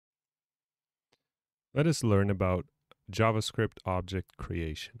Let us learn about JavaScript object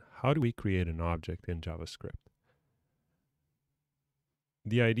creation. How do we create an object in JavaScript?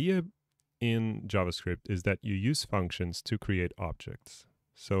 The idea in JavaScript is that you use functions to create objects.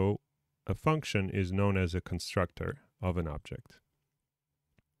 So a function is known as a constructor of an object.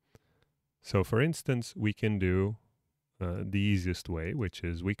 So for instance, we can do the easiest way, which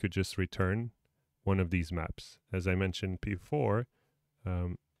is we could just return one of these maps. As I mentioned before,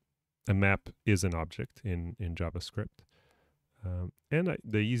 a map is an object in JavaScript.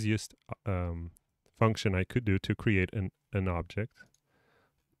 The easiest function I could do to create an object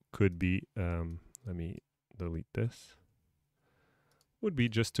could be, let me delete this, would be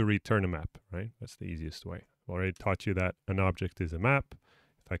just to return a map, right? That's the easiest way. I've already taught you that an object is a map.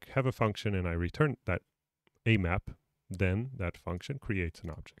 If I have a function and I return that a map, then that function creates an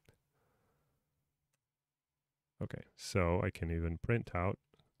object. Okay, so I can even print out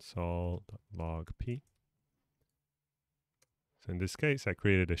sol.log p. So in this case, I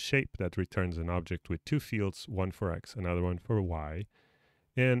created a shape that returns an object with two fields, one for x, another one for y.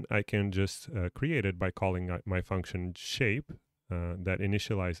 And I can just create it by calling my function shape that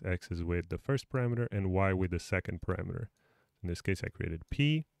initialize x's with the first parameter and y with the second parameter. In this case, I created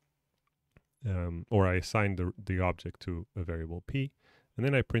p, or I assigned the object to a variable p, and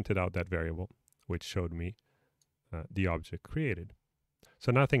then I printed out that variable, which showed me the object created.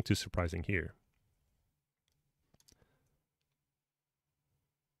 So nothing too surprising here.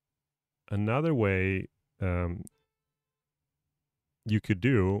 Another way you could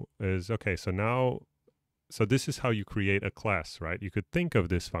do is, okay, so this is how you create a class, right? You could think of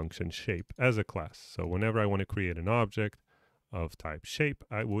this function shape as a class. So whenever I want to create an object of type shape,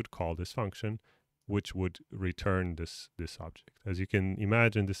 I would call this function, which would return this object. As you can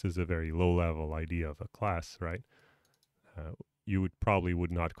imagine, this is a very low-level idea of a class, right? You probably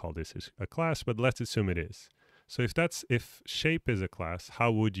would not call this a class, but let's assume it is. So if shape is a class,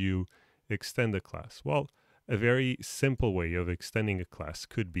 how would you extend a class? Well, a very simple way of extending a class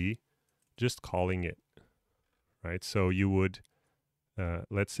could be just calling it, right? So you would,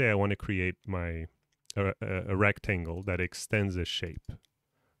 let's say I want to create a rectangle that extends a shape.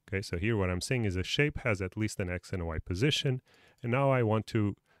 Okay, so here what I'm saying is a shape has at least an x and a y position, and now I want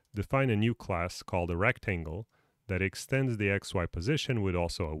to define a new class called a rectangle that extends the xy position with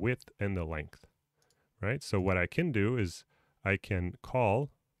also a width and a length, right? So what I can do is I can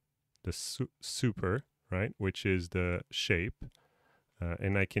call the super, right, which is the shape,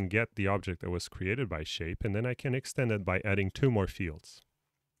 and I can get the object that was created by shape, and then I can extend it by adding two more fields,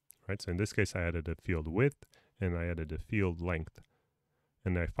 right? So in this case, I added a field width, and I added a field length,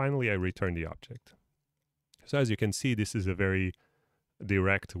 and finally I return the object. So as you can see, this is a very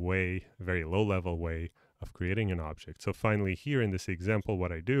direct way, very low-level way of creating an object. So finally here in this example,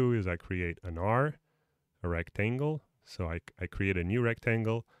 what I do is I create an R, a rectangle. So I create a new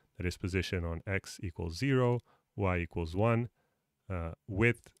rectangle that is positioned on x equals 0, y equals 1,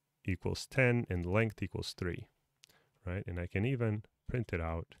 width equals 10, and length equals 3, right? And I can even print it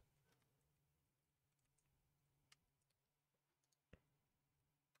out.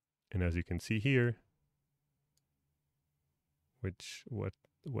 And as you can see here, what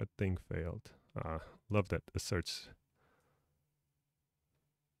thing failed? Love that asserts.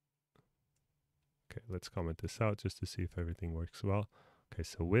 Okay, let's comment this out just to see if everything works well. Okay,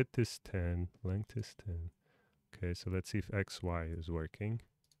 so width is 10, length is 10. Okay, so let's see if XY is working.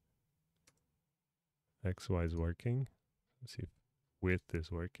 XY is working. Let's see if width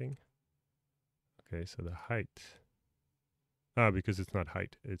is working. Okay, so the height. Because it's not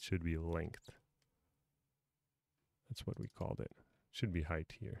height, it should be length. That's what we called it. Should be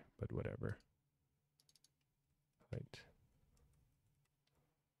height here, but whatever. Height.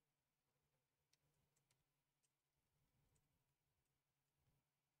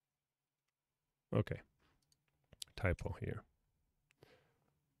 Okay. Typo here.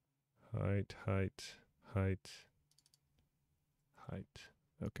 Height, height, height, height.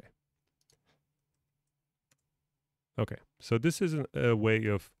 Okay. Okay, so this is a way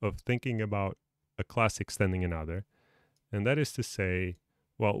of thinking about a class extending another. And that is to say,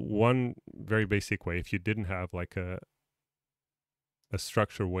 well, one very basic way, if you didn't have like a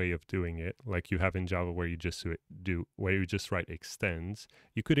structured way of doing it, like you have in Java where you just write extends,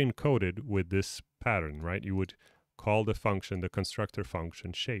 you could encode it with this pattern, right? You would call the function, the constructor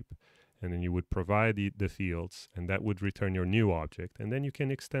function shape, and then you would provide the fields, and that would return your new object. And then you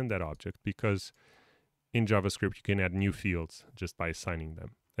can extend that object because in JavaScript, you can add new fields just by assigning them.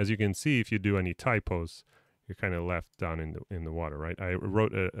 As you can see, if you do any typos, you're kind of left down in the water, right? I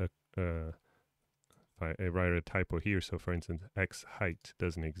wrote I write a typo here. So for instance, x height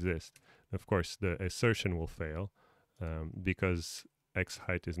doesn't exist. of course, the assertion will fail because x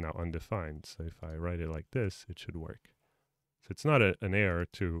height is now undefined. So if I write it like this, it should work. So it's not an error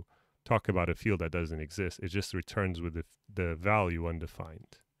to talk about a field that doesn't exist. It just returns with the value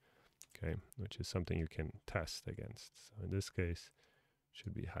undefined, okay, which is something you can test against. So in this case, it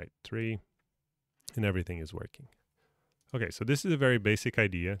should be height 3, and everything is working. Okay, so this is a very basic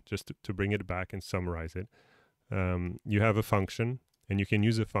idea, just to bring it back and summarize it. You have a function, and you can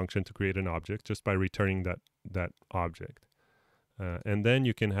use a function to create an object just by returning that object. And then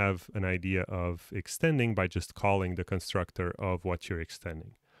you can have an idea of extending by just calling the constructor of what you're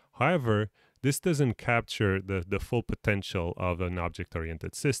extending. However, this doesn't capture the full potential of an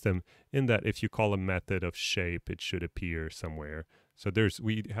object-oriented system, in that if you call a method of shape, it should appear somewhere. So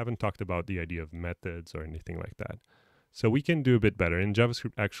we haven't talked about the idea of methods or anything like that. So we can do a bit better, and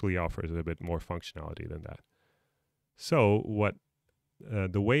JavaScript actually offers a bit more functionality than that. So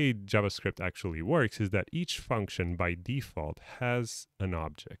the way JavaScript actually works is that each function by default has an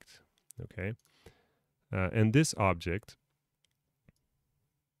object, okay? And this object,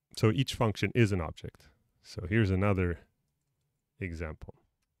 so each function is an object. So here's another example,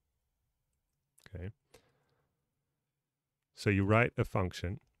 okay? So you write a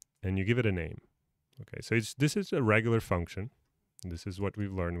function and you give it a name. Okay, so this is a regular function. This is what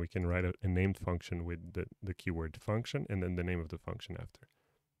we've learned. We can write a named function with the keyword function and then the name of the function after.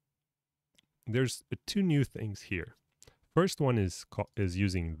 There's two new things here. First one is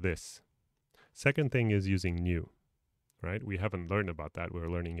using this. Second thing is using new, right? We haven't learned about that. We're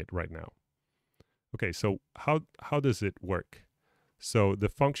learning it right now. Okay, so how does it work? So the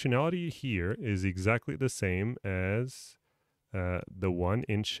functionality here is exactly the same as the one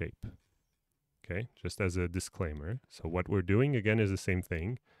in shape. Okay, just as a disclaimer. So what we're doing again is the same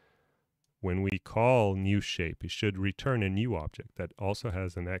thing. When we call new shape, it should return a new object that also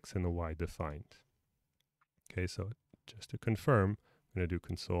has an x and a y defined. Okay, so just to confirm, I'm going to do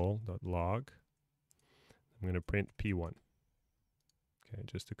console.log. I'm going to print p1. Okay,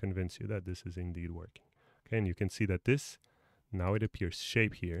 just to convince you that this is indeed working. Okay, and you can see that this, now it appears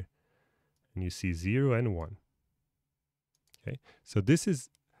shape here, and you see 0 and 1. Okay, so this is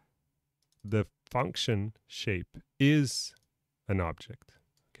the function shape is an object,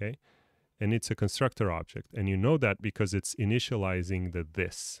 okay? And it's a constructor object. And you know that because it's initializing the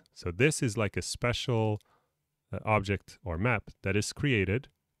this. So this is like a special object or map that is created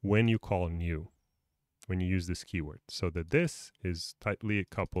when you call new, when you use this keyword. So the this is tightly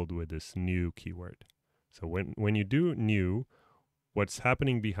coupled with this new keyword. So when you do new, what's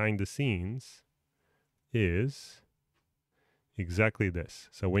happening behind the scenes is exactly this.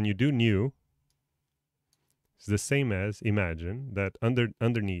 So when you do new, it's the same as imagine that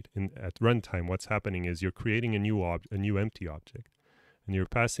underneath at runtime, what's happening is you're creating a new empty object, and you're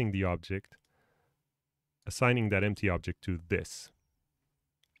passing the object, assigning that empty object to this,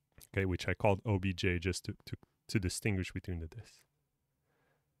 okay, which I called obj just to distinguish between the this.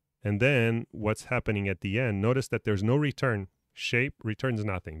 And then what's happening at the end? Notice that there's no return. Shape returns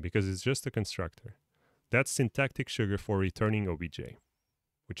nothing because it's just a constructor. That's syntactic sugar for returning obj,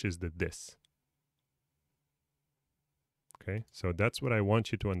 which is the this. Okay, so that's what I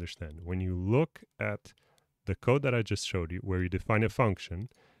want you to understand. When you look at the code that I just showed you, where you define a function,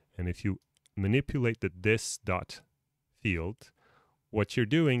 and if you manipulate the this dot field, what you're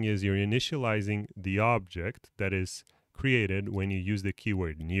doing is you're initializing the object that is created when you use the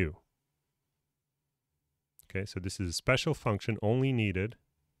keyword new. Okay, so this is a special function only needed,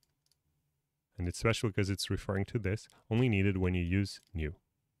 and it's special because it's referring to this, only needed when you use new.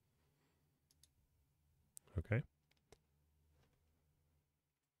 Okay.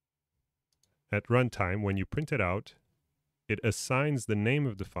 At runtime, when you print it out, it assigns the name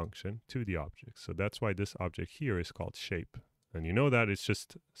of the function to the object. So that's why this object here is called shape. And you know that it's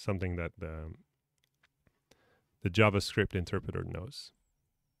just something that the JavaScript interpreter knows.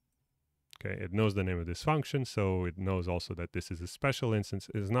 Okay, it knows the name of this function, so it knows also that this is a special instance.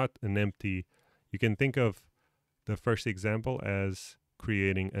 It is not an empty. You can think of the first example as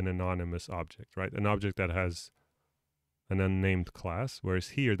creating an anonymous object, right? An object that has an unnamed class, whereas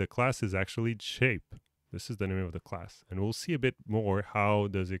here the class is actually shape. This is the name of the class. And we'll see a bit more how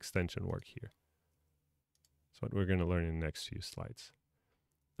does extension work here. That's what we're going to learn in the next few slides.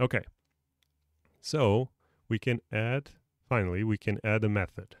 Okay, so we can add, finally, we can add a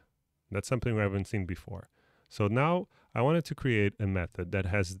method. That's something we haven't seen before. So now I wanted to create a method that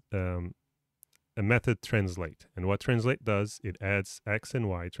has a method translate. And what translate does, it adds x and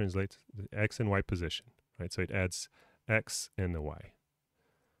y, translates the x and y position, right? So it adds x and the y.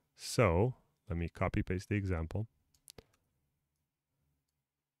 So let me copy paste the example.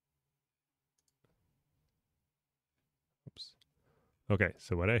 Okay,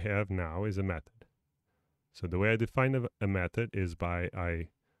 so what I have now is a method. So the way I define a method is I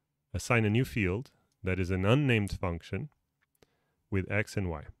assign a new field that is an unnamed function with x and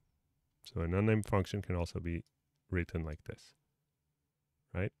y. So an unnamed function can also be written like this,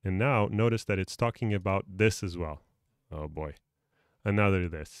 right? And now notice that it's talking about this as well. Oh boy, another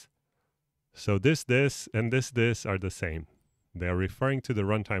this. So this and this are the same. They are referring to the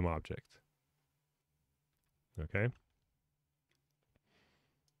runtime object. Okay.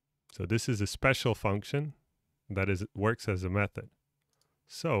 So this is a special function that works as a method.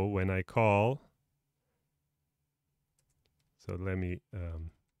 So when I call, so let me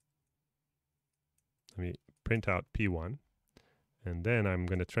print out P1, and then I'm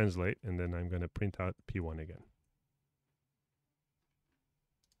going to translate, and then I'm going to print out P1 again.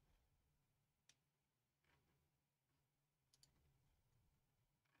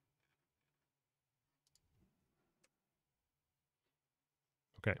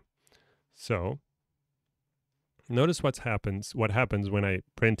 Okay. So notice what happens when I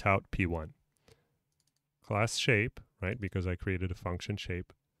print out P1. Class shape, right? Because I created a function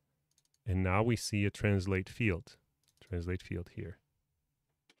shape. And now we see a translate field here.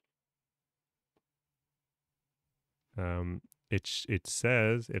 It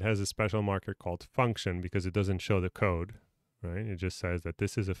says it has a special marker called function because it doesn't show the code, right? It just says that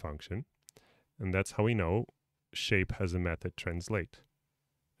this is a function. And that's how we know shape has a method translate.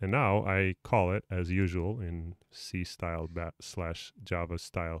 And now I call it as usual in C style / Java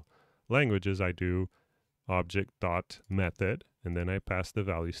style languages. I do object.method, and then I pass the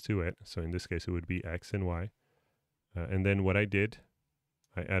values to it. So in this case, it would be x and y. And then what I did,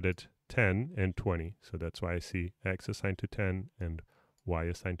 I added 10 and 20. So that's why I see x assigned to 10 and y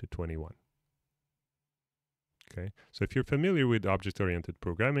assigned to 21. Okay, so if you're familiar with object-oriented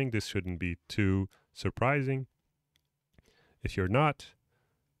programming, this shouldn't be too surprising. If you're not,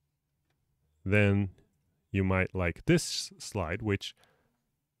 then you might like this slide, which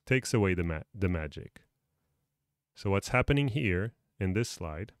takes away the magic. So what's happening here in this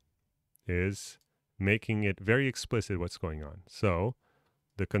slide is making it very explicit what's going on. So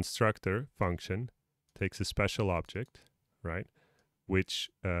the constructor function takes a special object, right,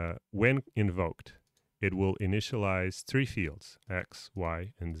 which when invoked, it will initialize 3 fields, x,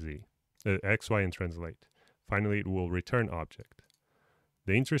 y, and z, x, y, and translate. Finally, it will return object.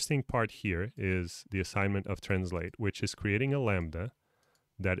 The interesting part here is the assignment of translate, which is creating a lambda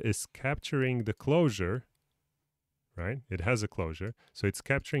that is capturing the closure, right? It has a closure. So it's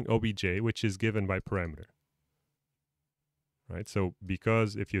capturing obj, which is given by parameter, right? So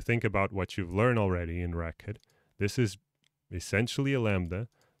because if you think about what you've learned already in Racket, this is essentially a lambda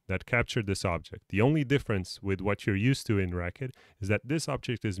that captured this object. The only difference with what you're used to in Racket is that this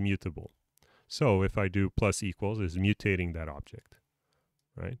object is mutable. So if I do plus equals, is mutating that object,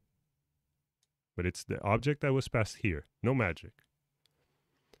 right? But it's the object that was passed here, no magic.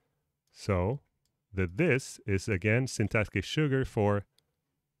 So this is again syntactic sugar for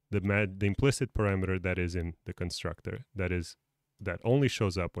the implicit parameter that is in the constructor, that only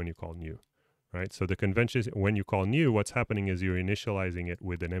shows up when you call new, right? So the convention is when you call new, what's happening is you're initializing it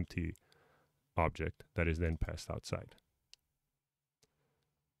with an empty object that is then passed outside.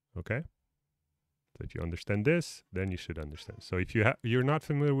 Okay? So if you understand this, then you should understand. So if you're not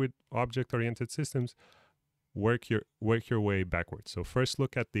familiar with object-oriented systems, work your way backwards. So first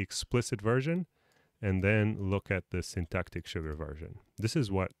look at the explicit version, and then look at the syntactic sugar version. This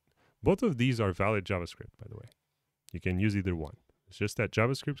is what, both of these are valid JavaScript, by the way. You can use either one. It's just that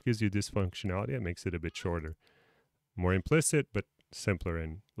JavaScript gives you this functionality. It makes it a bit shorter, more implicit, but simpler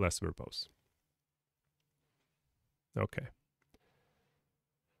and less verbose. Okay.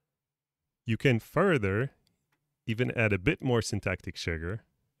 You can further even add a bit more syntactic sugar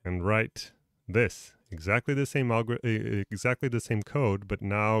and write this, exactly the same code, but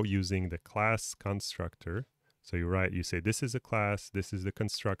now using the class constructor. So you say this is a class, this is the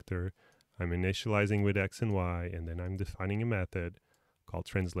constructor, I'm initializing with x and y, and then I'm defining a method called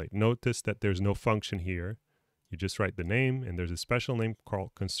translate. Notice that there's no function here. You just write the name, and there's a special name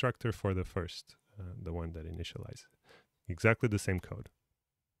called constructor for the first, the one that initializes. Exactly the same code.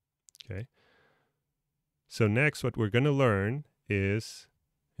 Okay. So next, what we're going to learn is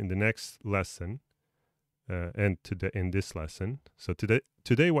in the next lesson, and in this lesson. So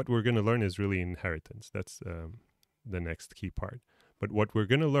today, what we're going to learn is really inheritance. That's the next key part. But what we're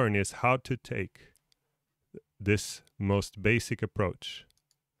going to learn is how to take this most basic approach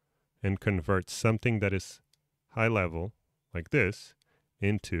and convert something that is high level, like this,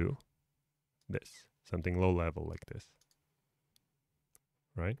 into this, something low level like this,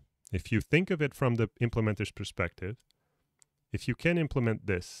 right? If you think of it from the implementer's perspective, if you can implement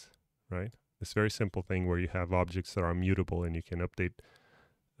this, right, this very simple thing where you have objects that are mutable and you can update,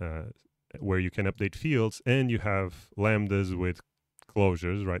 where you can update fields, and you have lambdas with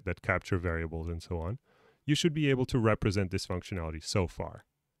closures, right, that capture variables and so on, you should be able to represent this functionality so far,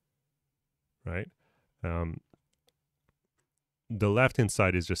 right? The left-hand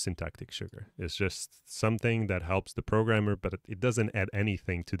side is just syntactic sugar. It's just something that helps the programmer, but it doesn't add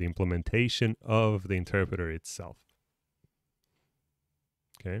anything to the implementation of the interpreter itself.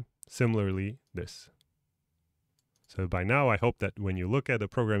 Okay, similarly, this. So by now, I hope that when you look at a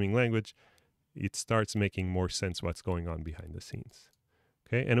programming language, it starts making more sense what's going on behind the scenes.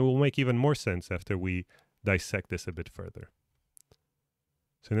 Okay, and it will make even more sense after we dissect this a bit further.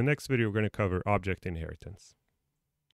 So in the next video, we're going to cover object inheritance.